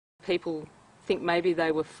People think maybe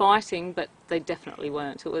they were fighting, but they definitely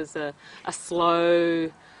weren't. It was a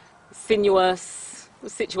slow, sinuous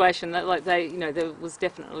situation. That, like, there was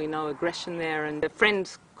definitely no aggression there. And a friend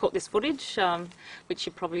caught this footage, which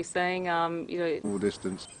you're probably seeing. More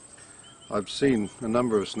distance. I've seen a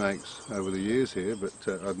number of snakes over the years here, but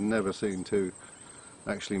I've never seen two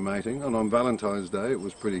actually mating. And on Valentine's Day, it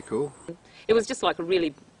was pretty cool. It was just like a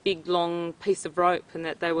really big, long piece of rope, and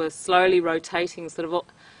that they were slowly rotating, sort of,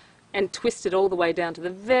 and twisted all the way down to the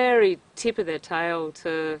very tip of their tail,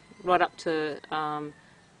 to right up to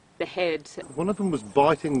the head. One of them was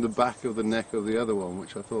biting the back of the neck of the other one,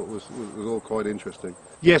 which I thought was all quite interesting.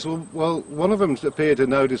 Yes, well, one of them appeared to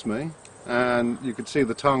notice me, and you could see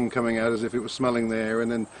the tongue coming out as if it was smelling the air,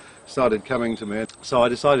 and then started coming to me. So I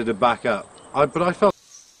decided to back up. But I felt